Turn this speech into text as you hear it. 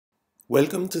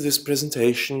Welcome to this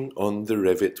presentation on the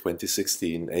Revit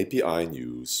 2016 API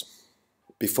news.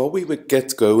 Before we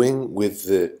get going with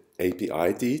the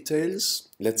API details,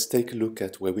 let's take a look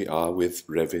at where we are with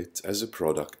Revit as a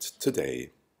product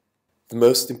today. The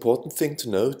most important thing to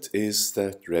note is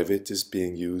that Revit is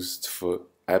being used for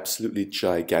absolutely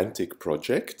gigantic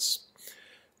projects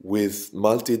with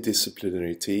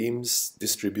multidisciplinary teams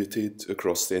distributed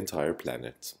across the entire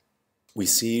planet. We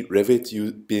see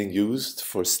Revit being used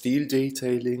for steel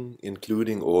detailing,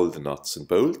 including all the nuts and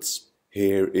bolts.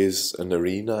 Here is an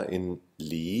arena in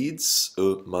Leeds,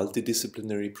 a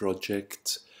multidisciplinary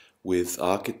project with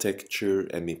architecture,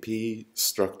 MEP,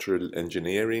 structural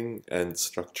engineering and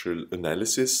structural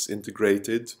analysis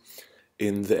integrated.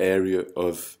 In the area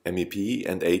of MEP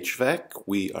and HVAC,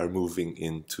 we are moving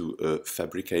into a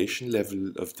fabrication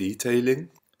level of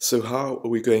detailing. So how are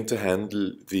we going to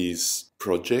handle these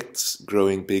projects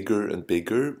growing bigger and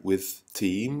bigger with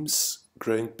teams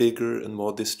growing bigger and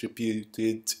more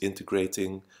distributed,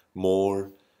 integrating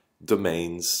more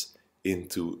domains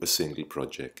into a single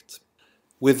project?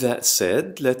 With that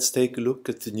said, let's take a look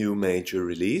at the new major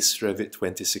release, Revit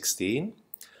 2016,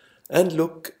 and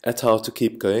look at how to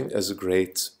keep going as a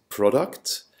great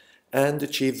product and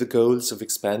achieve the goals of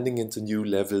expanding into new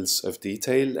levels of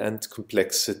detail and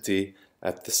complexity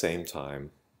at the same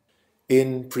time.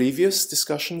 In previous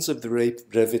discussions of the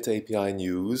Revit API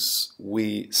news,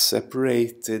 we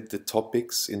separated the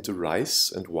topics into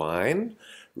rice and wine.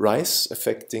 Rice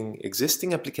affecting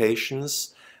existing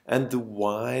applications and the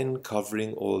wine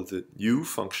covering all the new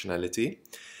functionality.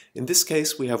 In this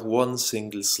case, we have one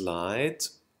single slide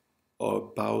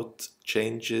about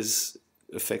changes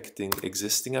affecting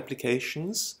existing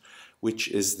applications, which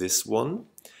is this one.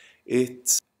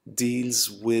 It deals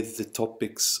with the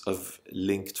topics of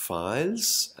linked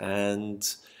files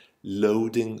and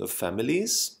loading of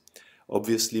families.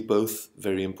 Obviously both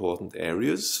very important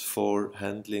areas for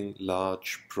handling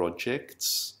large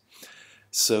projects.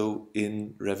 So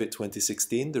in Revit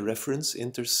 2016, the reference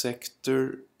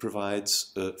intersector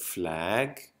provides a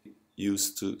flag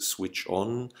used to switch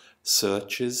on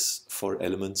searches for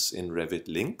elements in Revit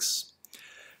links.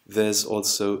 There's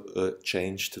also a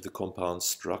change to the compound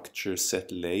structure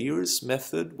set layers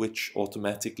method, which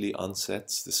automatically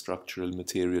unsets the structural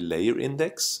material layer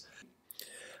index.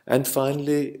 And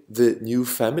finally, the new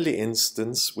family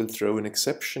instance will throw an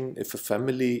exception if a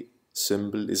family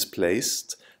symbol is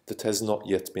placed that has not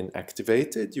yet been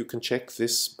activated. You can check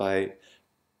this by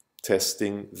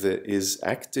testing the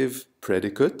isActive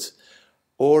predicate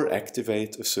or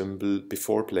activate a symbol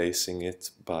before placing it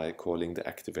by calling the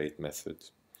activate method.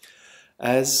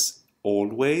 As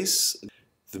always,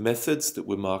 the methods that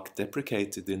were marked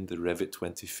deprecated in the Revit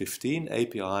 2015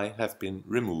 API have been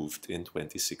removed in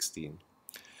 2016.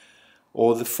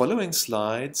 All the following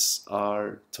slides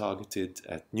are targeted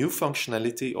at new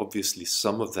functionality. Obviously,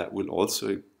 some of that will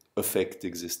also affect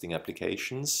existing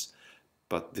applications,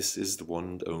 but this is the one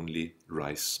and only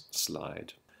rice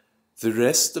slide. The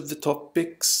rest of the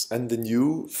topics and the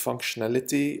new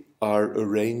functionality are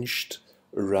arranged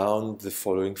around the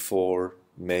following four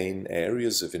main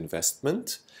areas of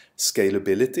investment.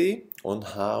 Scalability, on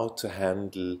how to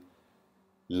handle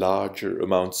larger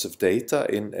amounts of data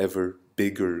in ever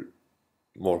bigger,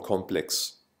 more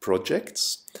complex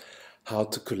projects. How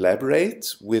to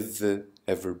collaborate with the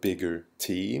ever bigger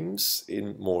teams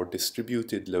in more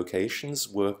distributed locations,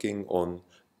 working on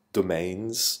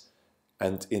domains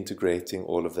and integrating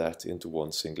all of that into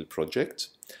one single project.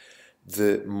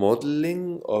 The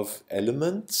modeling of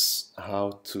elements,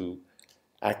 how to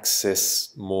access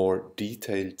more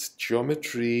detailed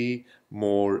geometry,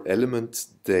 more element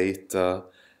data,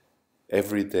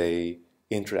 everyday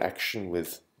interaction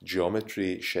with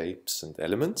geometry, shapes and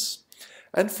elements.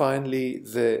 And finally,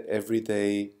 the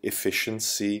everyday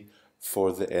efficiency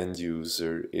for the end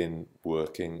user in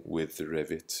working with the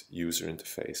Revit user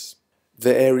interface.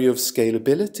 The area of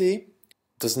scalability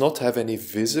does not have any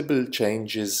visible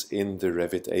changes in the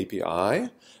Revit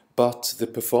API, but the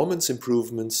performance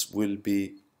improvements will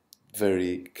be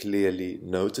very clearly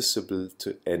noticeable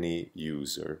to any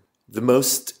user. The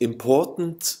most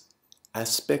important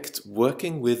aspect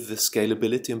working with the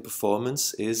scalability and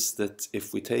performance is that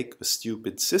if we take a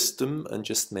stupid system and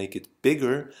just make it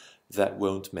bigger, that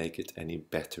won't make it any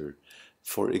better.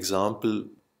 For example,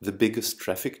 the biggest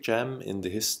traffic jam in the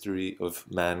history of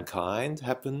mankind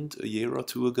happened a year or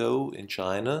two ago in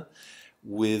China,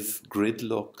 with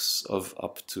gridlocks of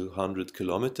up to 100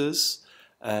 kilometers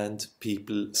and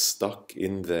people stuck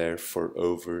in there for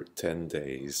over 10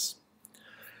 days.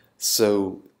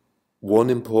 So one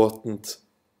important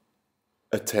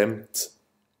attempt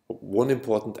One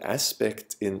important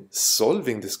aspect in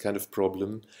solving this kind of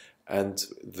problem and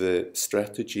the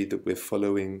strategy that we're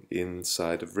following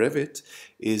inside of Revit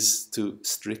is to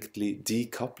strictly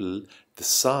decouple the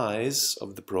size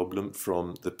of the problem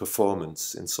from the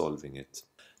performance in solving it.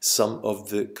 Some of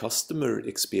the customer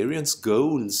experience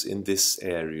goals in this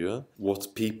area,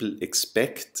 what people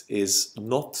expect is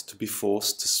not to be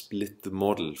forced to split the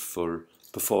model for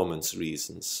performance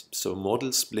reasons. So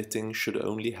model splitting should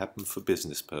only happen for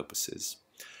business purposes.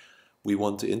 We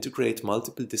want to integrate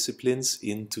multiple disciplines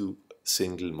into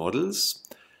single models,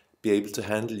 be able to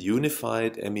handle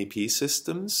unified MEP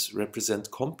systems,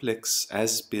 represent complex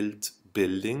as-built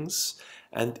buildings,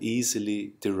 and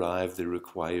easily derive the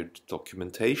required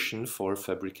documentation for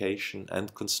fabrication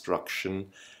and construction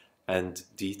and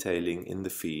detailing in the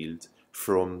field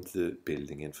from the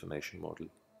building information model.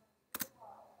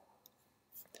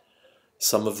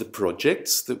 Some of the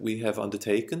projects that we have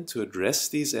undertaken to address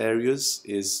these areas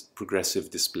is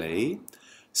progressive display,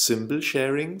 symbol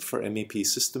sharing for MEP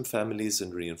system families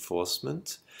and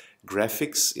reinforcement,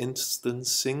 graphics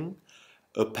instancing,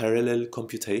 a parallel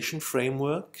computation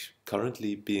framework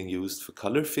currently being used for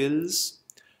color fills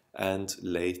and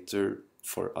later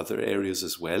for other areas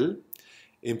as well,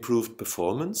 improved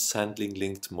performance, handling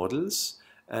linked models,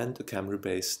 and a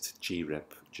camera-based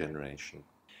GREP generation.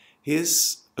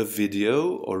 Here's a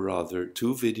video, or rather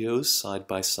two videos side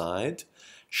by side,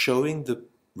 showing the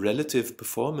relative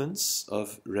performance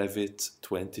of Revit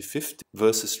 2015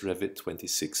 versus Revit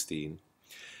 2016.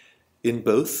 In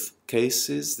both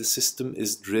cases, the system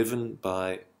is driven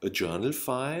by a journal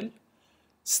file,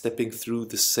 stepping through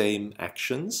the same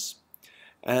actions.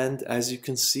 And as you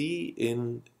can see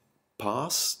in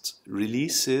past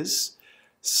releases,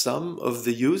 some of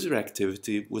the user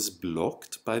activity was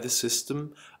blocked by the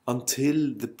system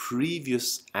until the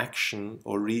previous action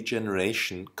or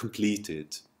regeneration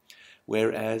completed.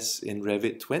 Whereas in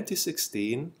Revit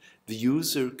 2016, the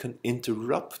user can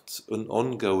interrupt an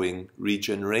ongoing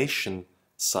regeneration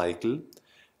cycle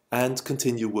and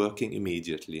continue working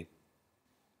immediately.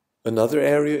 Another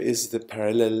area is the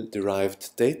parallel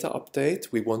derived data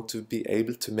update. We want to be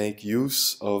able to make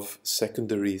use of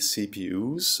secondary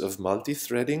CPUs of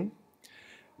multi-threading.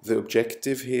 The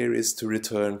objective here is to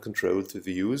return control to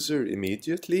the user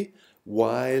immediately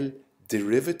while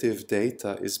derivative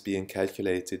data is being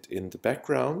calculated in the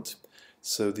background,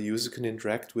 so the user can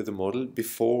interact with the model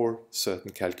before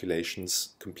certain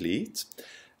calculations complete.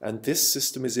 And this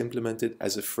system is implemented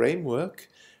as a framework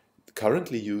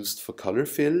currently used for color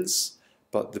fills,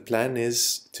 but the plan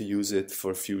is to use it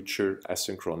for future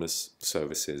asynchronous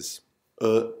services.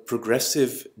 A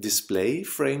progressive display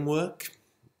framework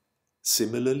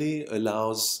similarly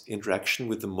allows interaction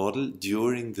with the model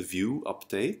during the view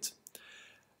update.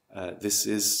 This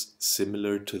is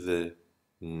similar to the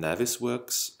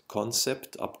Navisworks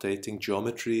concept, updating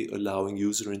geometry, allowing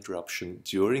user interruption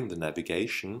during the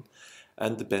navigation.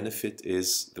 And the benefit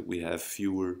is that we have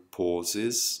fewer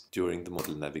pauses during the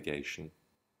model navigation.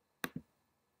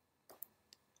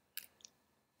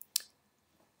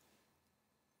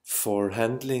 For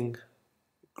handling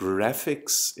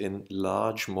graphics in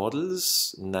large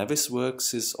models,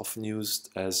 Navisworks is often used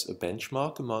as a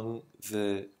benchmark among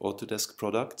the Autodesk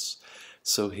products.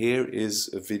 So here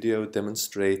is a video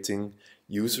demonstrating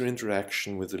user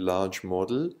interaction with a large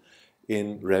model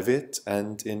in Revit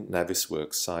and in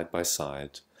Navisworks side by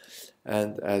side.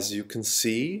 And as you can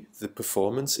see, the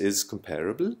performance is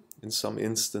comparable. In some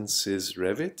instances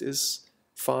Revit is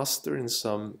faster, in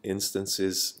some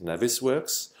instances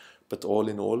Navisworks, but all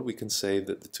in all we can say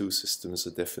that the two systems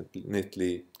are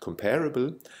definitely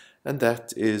comparable, and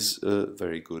that is a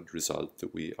very good result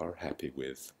that we are happy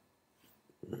with.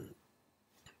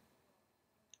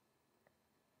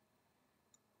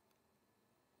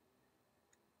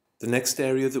 The next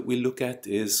area that we look at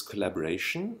is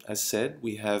collaboration. As said,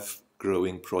 we have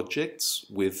growing projects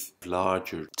with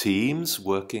larger teams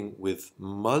working with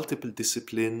multiple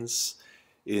disciplines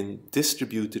in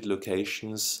distributed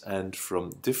locations and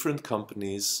from different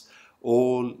companies,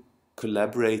 all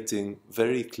collaborating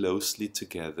very closely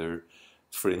together,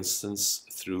 for instance,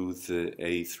 through the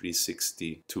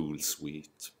A360 tool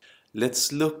suite.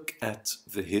 Let's look at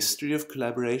the history of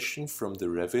collaboration from the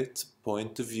Revit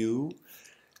point of view.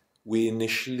 We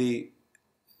initially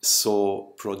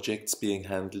saw projects being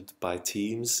handled by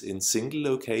teams in single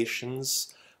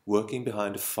locations, working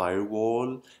behind a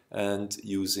firewall and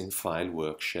using file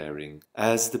work sharing.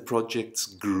 As the projects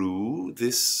grew,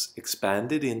 this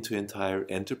expanded into entire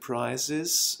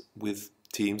enterprises with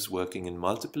teams working in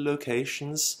multiple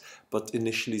locations, but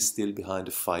initially still behind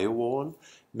a firewall,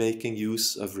 making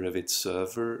use of Revit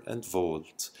Server and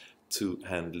Vault to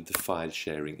handle the file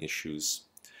sharing issues.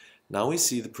 Now we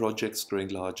see the projects growing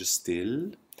larger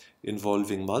still,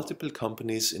 involving multiple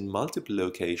companies in multiple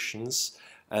locations,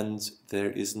 and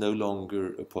there is no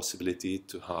longer a possibility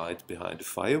to hide behind a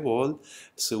firewall,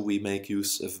 so we make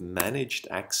use of managed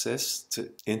access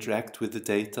to interact with the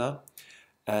data,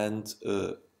 and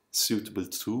a suitable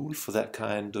tool for that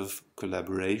kind of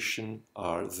collaboration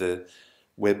are the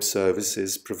web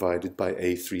services provided by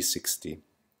A360.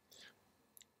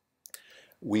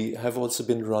 We have also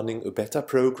been running a beta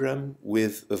program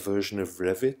with a version of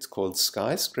Revit called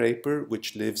Skyscraper,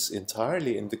 which lives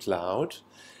entirely in the cloud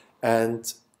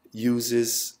and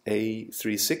uses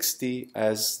A360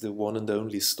 as the one and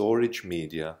only storage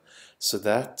media. So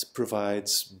that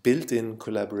provides built-in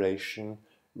collaboration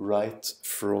right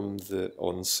from the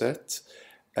onset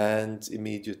and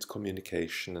immediate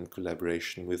communication and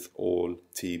collaboration with all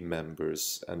team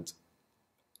members and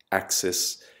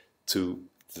access to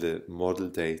the model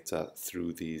data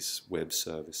through these web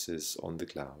services on the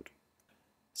cloud.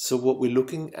 So what we're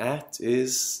looking at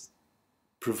is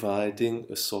providing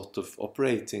a sort of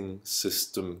operating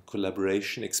system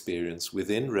collaboration experience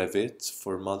within Revit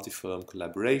for multi-firm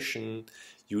collaboration,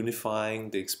 unifying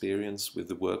the experience with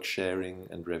the work sharing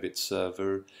and Revit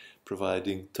server,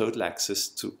 providing total access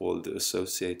to all the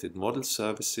associated model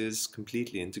services,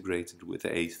 completely integrated with the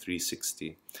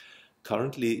A360.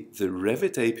 Currently, the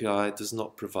Revit API does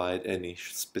not provide any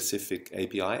specific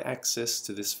API access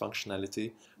to this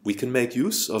functionality. We can make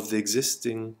use of the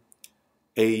existing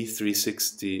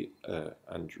A360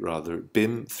 and rather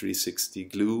BIM 360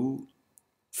 glue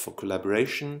for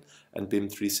collaboration and BIM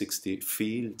 360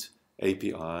 field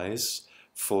APIs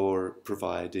for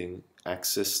providing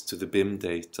access to the BIM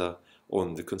data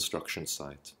on the construction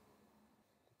site.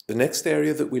 The next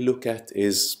area that we look at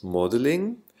is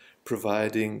modeling,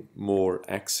 providing more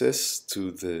access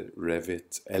to the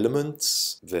Revit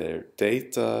elements, their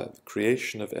data,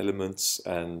 creation of elements,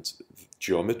 and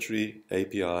geometry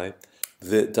API.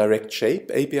 The Direct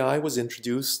Shape API was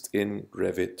introduced in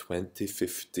Revit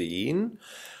 2015.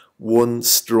 One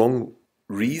strong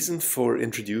reason for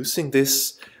introducing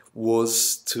this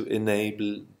was to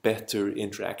enable better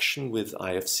interaction with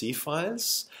IFC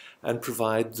files and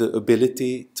provide the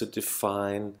ability to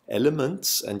define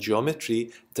elements and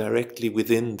geometry directly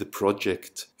within the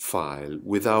project file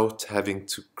without having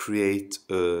to create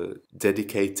a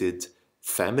dedicated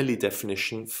family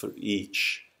definition for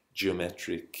each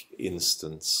geometric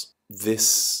instance.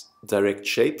 This direct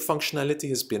shape functionality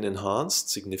has been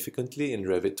enhanced significantly in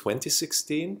Revit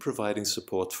 2016, providing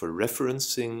support for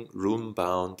referencing, room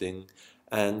bounding,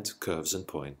 and curves and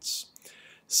points.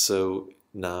 So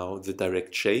now the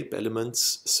direct shape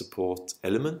elements support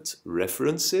element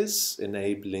references,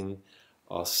 enabling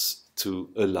us to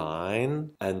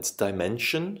align and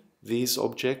dimension these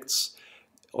objects,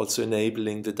 also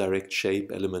enabling the direct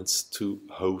shape elements to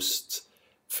host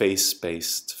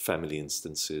face-based family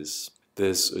instances.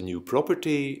 There's a new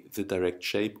property, the direct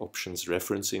shape options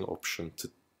referencing option, to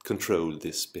control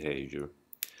this behavior.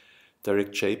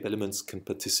 Direct shape elements can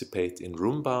participate in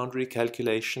room boundary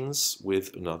calculations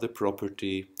with another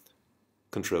property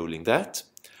controlling that.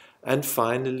 And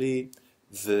finally,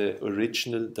 the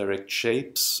original direct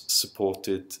shapes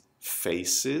supported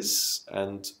faces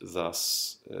and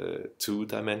thus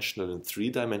two-dimensional and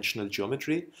three-dimensional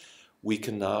geometry. We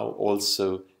can now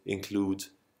also include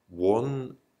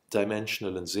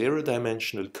one-dimensional and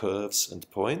zero-dimensional curves and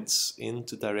points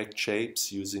into direct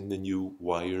shapes using the new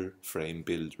Wireframe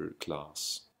Builder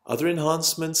class. Other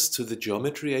enhancements to the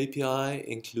Geometry API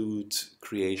include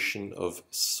creation of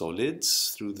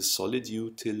solids through the solid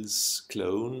utils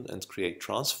clone and create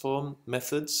transform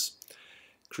methods,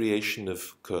 creation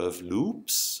of curve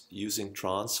loops using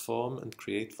transform and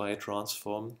create via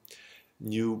transform,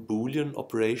 new Boolean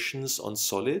operations on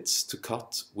solids to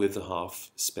cut with a half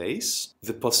space,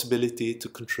 the possibility to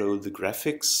control the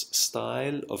graphics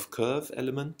style of curve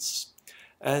elements,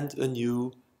 and a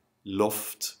new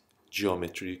loft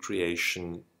geometry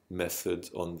creation method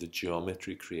on the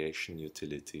geometry creation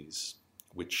utilities,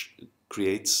 which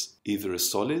creates either a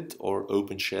solid or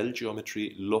open shell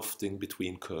geometry lofting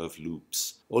between curve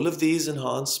loops. All of these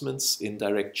enhancements in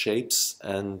direct shapes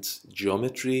and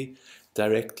geometry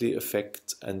directly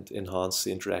affect and enhance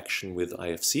the interaction with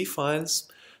IFC files.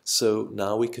 So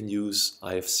now we can use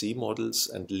IFC models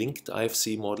and linked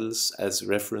IFC models as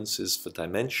references for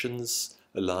dimensions,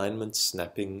 alignment,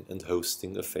 snapping, and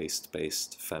hosting of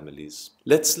face-based families.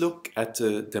 Let's look at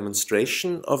a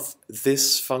demonstration of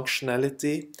this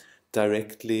functionality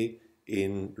directly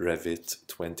in Revit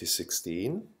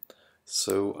 2016.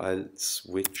 So I'll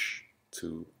switch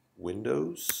to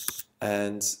Windows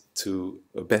and to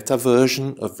a beta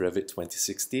version of Revit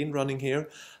 2016 running here.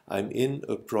 I'm in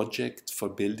a project for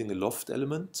building a loft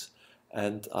element,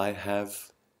 and I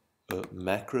have a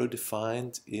macro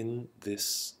defined in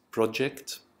this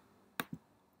project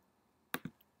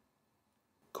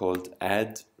called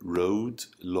add road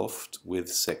loft with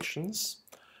sections.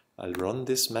 I'll run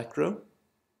this macro,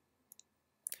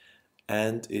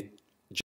 and it